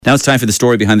Now it's time for the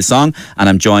story behind the song, and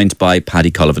I'm joined by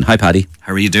Paddy Cullivan. Hi, Paddy.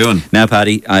 How are you doing? Now,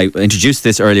 Paddy, I introduced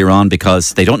this earlier on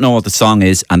because they don't know what the song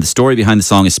is, and the story behind the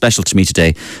song is special to me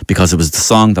today because it was the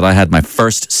song that I had my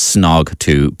first snog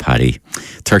to, Paddy.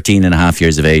 13 and a half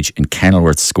years of age in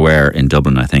Kenilworth Square in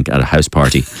Dublin, I think, at a house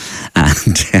party.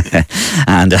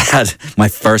 And I had my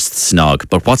first snog.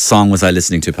 But what song was I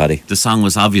listening to, Paddy? The song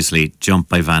was obviously Jump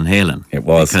by Van Halen. It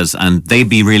was. And they'd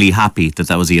be really happy that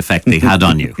was the effect they had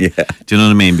on you. Yeah. Do you know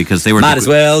what I mean? Because they were... Might as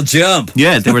well jump.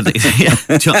 Yeah, they were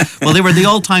they were the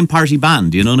all-time party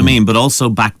band, you know what I mean? But also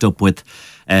backed up with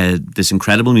this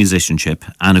incredible musicianship.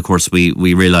 And of course,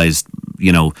 we realised,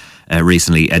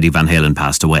 recently Eddie Van Halen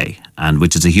passed away, and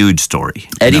which is a huge story.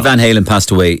 Eddie Van Halen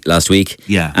passed away last week.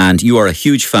 Yeah. And you are a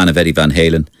huge fan of Eddie Van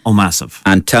Halen. Oh, massive.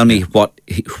 And tell me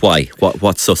why?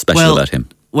 What's so special about him?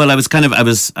 Well, I was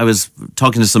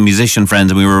talking to some musician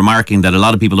friends, and we were remarking that a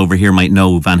lot of people over here might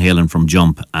know Van Halen from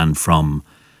Jump and from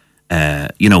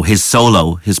his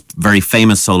solo, his very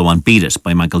famous solo on Beat It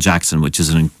by Michael Jackson, which is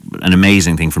an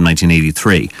amazing thing from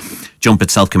 1983. Jump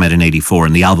itself came out in 84,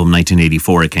 and the album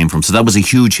 1984 it came from. So that was a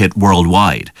huge hit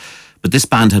worldwide. But this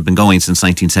band had been going since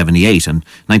 1978, and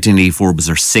 1984 was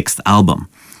their sixth album.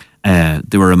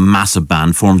 They were a massive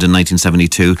band, formed in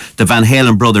 1972. The Van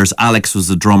Halen brothers, Alex was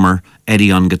the drummer,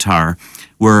 Eddie on guitar,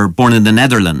 were born in the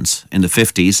Netherlands in the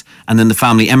 50s, and then the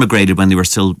family emigrated when they were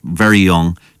still very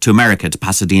young to America, to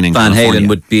Pasadena in California. Van Halen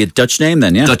would be a Dutch name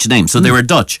then, yeah? Dutch name. So they were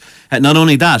Dutch. Not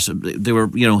only that, they were,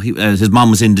 his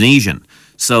mom was Indonesian.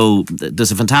 So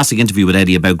there's a fantastic interview with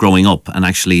Eddie about growing up and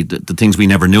actually the things we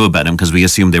never knew about him, because we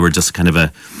assumed they were just kind of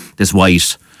this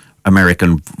white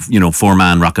American,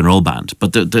 four-man rock and roll band.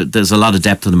 But there's a lot of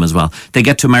depth to them as well. They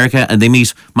get to America and they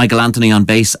meet Michael Anthony on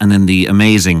bass and then the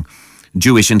amazing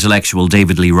Jewish intellectual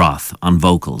David Lee Roth on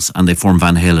vocals, and they form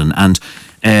Van Halen. And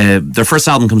their first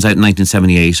album comes out in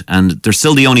 1978, and they're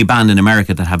still the only band in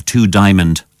America that have two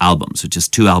diamond albums, which is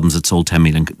two albums that sold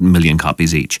 10 million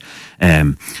copies each.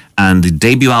 And the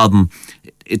debut album,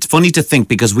 it's funny to think,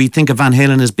 because we think of Van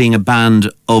Halen as being a band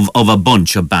of a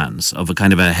bunch of bands, of a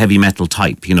kind of a heavy metal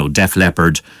type, Def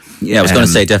Leppard. Yeah, I was going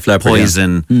to say Def Leppard.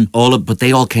 Poison, yeah. But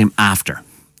they all came after.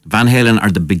 Van Halen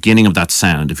are the beginning of that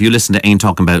sound. If you listen to Ain't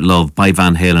Talking About Love by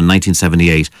Van Halen,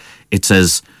 1978, it's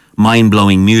as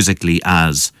mind-blowing musically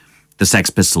as the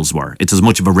Sex Pistols were. It's as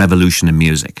much of a revolution in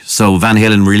music. So Van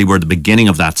Halen really were the beginning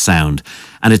of that sound,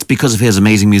 and it's because of his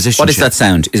amazing musicianship. What is that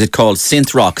sound? Is it called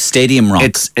synth rock, stadium rock?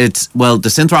 Well, the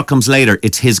synth rock comes later.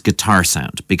 It's his guitar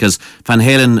sound, because Van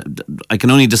Halen, I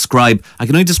can only describe Van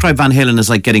Halen as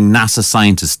like getting NASA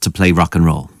scientists to play rock and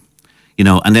roll.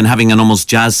 And then having an almost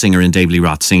jazz singer in David Lee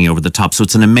Roth singing over the top. So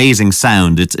it's an amazing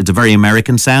sound. It's a very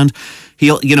American sound.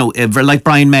 Like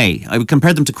Brian May, I would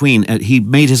compare them to Queen. He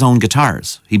made his own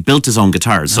guitars. He built his own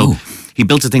guitars. So he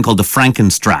built a thing called the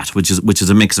Frankenstrat, which is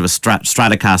a mix of a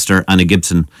Stratocaster and a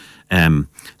Gibson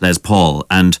Les Paul.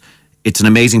 And it's an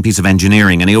amazing piece of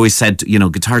engineering. And he always said,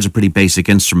 guitars are pretty basic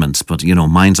instruments, but,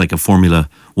 mine's like a Formula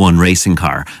One racing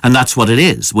car. And that's what it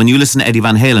is. When you listen to Eddie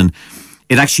Van Halen,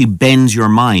 it actually bends your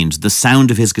mind. The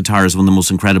sound of his guitar is one of the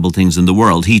most incredible things in the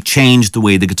world. He changed the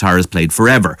way the guitar is played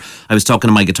forever. I was talking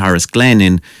to my guitarist Glenn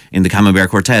in the Camembert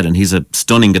Quartet, and he's a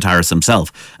stunning guitarist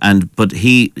himself. But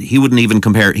he wouldn't even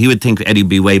compare. He would think Eddie would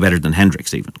be way better than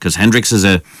Hendrix, even, because Hendrix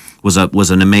was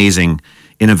an amazing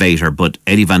innovator, but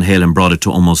Eddie Van Halen brought it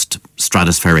to almost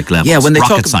stratospheric levels. Yeah, when they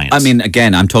rocket science. I mean,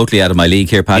 again, I'm totally out of my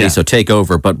league here, Paddy, so take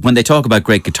over. But when they talk about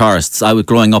great guitarists,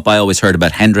 growing up, I always heard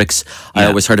about Hendrix. Yeah. I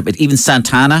always heard about even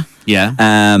Santana. Yeah.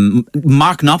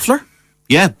 Mark Knopfler.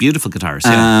 Yeah, beautiful guitarist.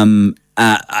 Yeah.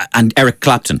 And Eric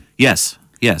Clapton. Yes.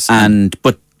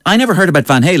 But I never heard about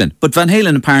Van Halen. But Van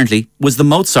Halen apparently was the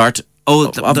Mozart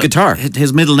of guitar.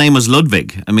 His middle name was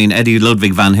Ludwig. I mean, Eddie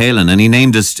Ludwig Van Halen, and he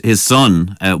named his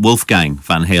son Wolfgang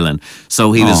Van Halen.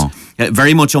 So he was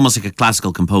very much almost like a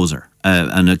classical composer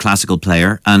and a classical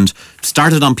player, and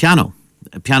started on piano.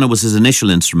 Piano was his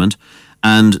initial instrument,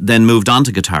 and then moved on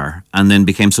to guitar, and then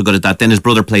became so good at that. Then his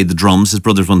brother played the drums. His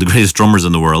brother's one of the greatest drummers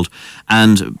in the world,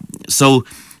 and so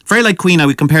very like Queen, I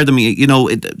would compare them.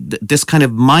 This kind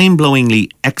of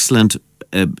mind-blowingly excellent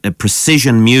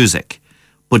precision music,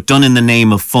 but done in the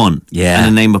name of fun, and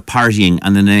in the name of partying,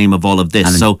 and in the name of all of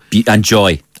this.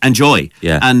 And joy.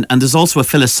 Yeah. And there's also a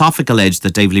philosophical edge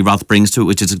that David Lee Roth brings to it,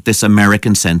 which is this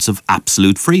American sense of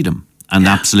absolute freedom and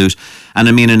absolute. And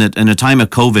I mean, in a time of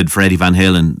COVID for Eddie Van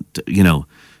Halen,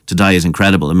 to die is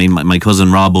incredible. I mean, my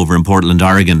cousin Rob over in Portland,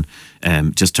 Oregon,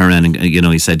 just turned around and,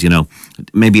 he said,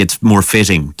 maybe it's more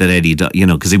fitting that Eddie,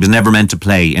 because he was never meant to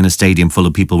play in a stadium full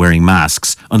of people wearing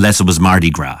masks unless it was Mardi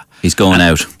Gras. He's going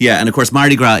out. Yeah, and of course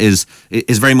Mardi Gras is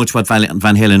very much what Van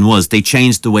Halen was. They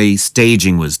changed the way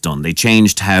staging was done. They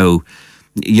changed how,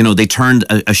 they turned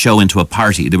a show into a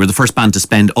party. They were the first band to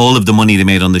spend all of the money they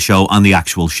made on the show on the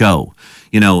actual show.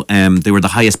 They were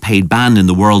the highest paid band in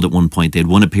the world at one point. They had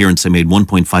one appearance, they made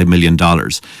 $1.5 million.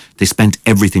 They spent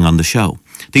everything on the show.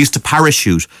 They used to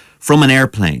parachute from an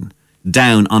airplane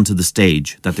down onto the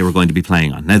stage that they were going to be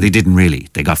playing on. Now, they didn't really.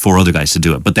 They got 4 other guys to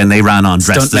do it, but then they ran on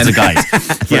dressed as the guys.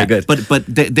 Very good. But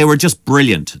they were just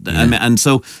brilliant. Yeah. And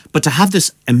so, but to have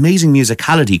this amazing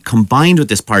musicality combined with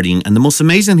this partying, and the most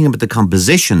amazing thing about the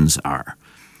compositions are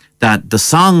that the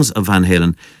songs of Van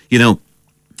Halen,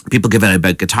 people give out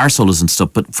about guitar solos and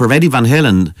stuff, but for Eddie Van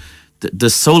Halen,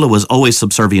 the solo was always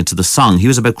subservient to the song. He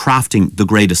was about crafting the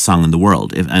greatest song in the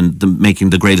world and making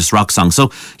the greatest rock song.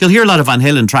 So you'll hear a lot of Van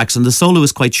Halen tracks and the solo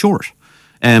is quite short.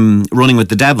 Running with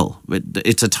the Devil.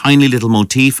 It's a tiny little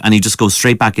motif and he just goes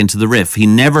straight back into the riff. He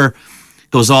never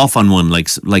goes off on one like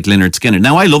Lynyrd Skynyrd.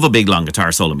 Now, I love a big long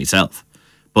guitar solo myself,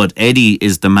 but Eddie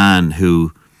is the man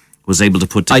who was able to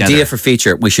put together. Idea for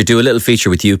feature. We should do a little feature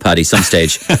with you, Paddy, some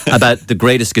stage about the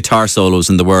greatest guitar solos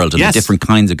in the world and the different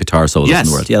kinds of guitar solos in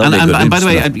the world. Yeah, and by the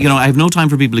way, I have no time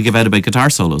for people to give out about guitar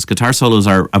solos. Guitar solos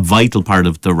are a vital part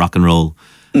of the rock and roll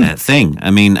thing. I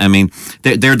mean,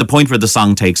 they're the point where the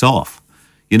song takes off.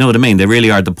 You know what I mean? They really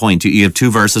are the point. You have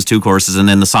 2 verses, 2 choruses, and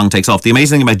then the song takes off. The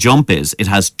amazing thing about Jump is it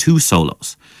has 2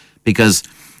 solos because,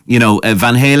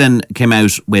 Van Halen came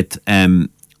out with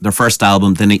their first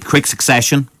album, then quick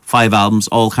succession, 5 albums,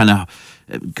 all kind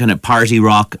of party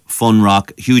rock, fun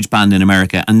rock, huge band in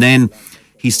America. And then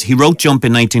he wrote Jump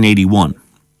in 1981.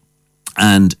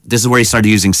 And this is where he started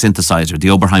using synthesizer, the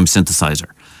Oberheim synthesizer.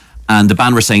 And the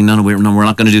band were saying, no, we're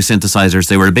not going to do synthesizers.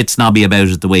 They were a bit snobby about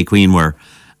it, the way Queen were.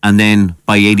 And then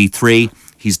by 83,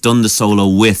 he's done the solo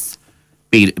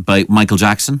by Michael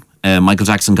Jackson. Michael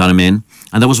Jackson got him in.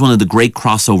 And that was one of the great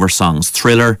crossover songs.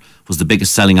 Thriller was the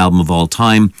biggest selling album of all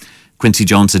time. Quincy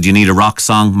Jones said, you need a rock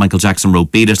song. Michael Jackson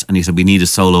wrote Beat It. And he said, we need a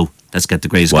solo. Let's get the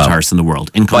greatest guitarist in the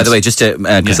world. By the way, just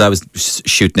because I was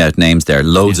shooting out names there,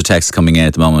 loads of texts coming in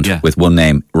at the moment with one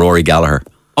name, Rory Gallagher.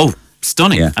 Oh,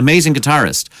 stunning. Yeah. Amazing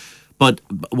guitarist. But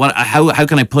how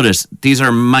can I put it? These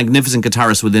are magnificent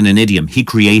guitarists within an idiom. He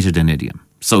created an idiom.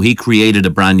 So he created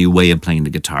a brand new way of playing the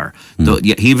guitar.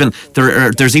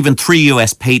 There's even 3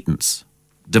 US patents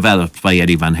developed by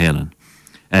Eddie Van Halen.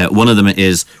 One of them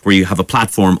is where you have a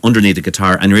platform underneath the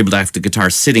guitar and you're able to have the guitar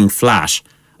sitting flat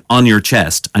on your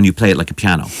chest and you play it like a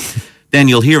piano. Then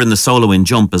you'll hear in the solo in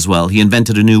Jump as well, he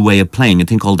invented a new way of playing, a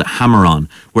thing called a hammer-on,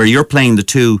 where you're playing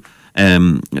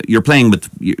you're playing with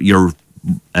your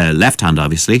left hand,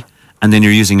 obviously, and then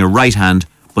you're using your right hand,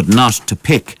 but not to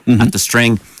pick at the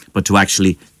string, but to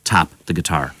actually tap the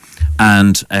guitar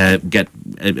and get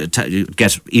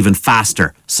even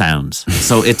faster sounds.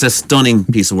 So it's a stunning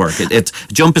piece of work.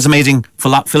 Jump is amazing.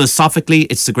 Philosophically,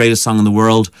 it's the greatest song in the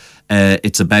world.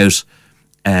 It's about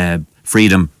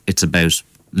freedom. It's about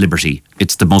liberty.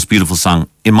 It's the most beautiful song,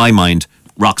 in my mind,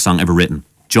 rock song ever written.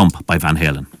 Jump by Van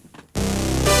Halen.